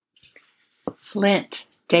Lent,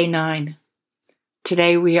 Day 9.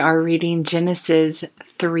 Today we are reading Genesis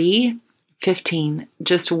 3:15,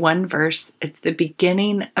 just one verse. It's the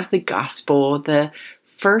beginning of the gospel, the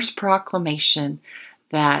first proclamation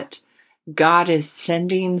that God is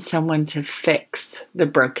sending someone to fix the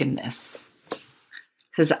brokenness. It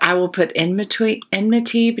says, I will put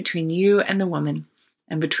enmity between you and the woman,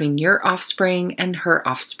 and between your offspring and her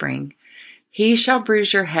offspring. He shall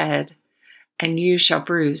bruise your head, and you shall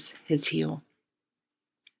bruise his heel.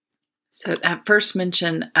 So that first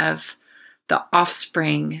mention of the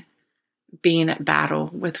offspring being at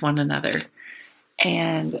battle with one another.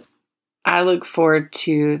 And I look forward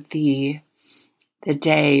to the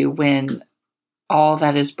day when all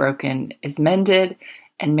that is broken is mended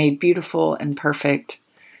and made beautiful and perfect.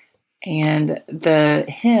 And the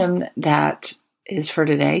hymn that is for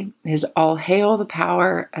today is All Hail the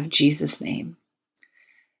Power of Jesus' Name.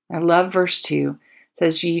 I love verse 2. It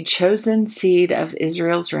says, Ye chosen seed of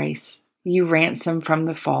Israel's race, you ransom from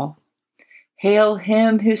the fall. Hail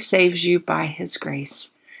him who saves you by his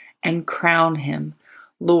grace, and crown him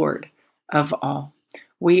Lord of all.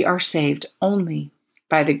 We are saved only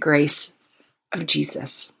by the grace of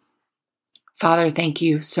Jesus. Father, thank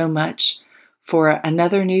you so much for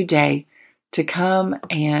another new day to come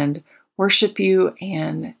and worship you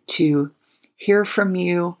and to hear from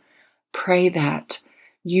you. Pray that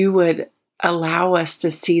you would allow us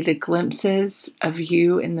to see the glimpses of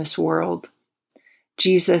you in this world.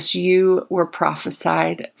 Jesus, you were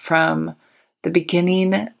prophesied from the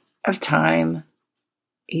beginning of time,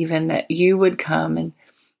 even that you would come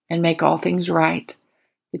and make all things right,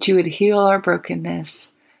 that you would heal our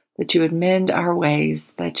brokenness, that you would mend our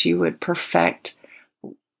ways, that you would perfect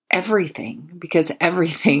everything, because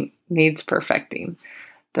everything needs perfecting.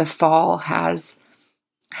 The fall has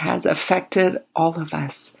affected all of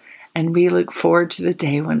us. And we look forward to the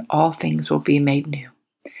day when all things will be made new.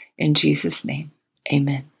 In Jesus' name,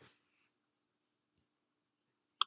 amen.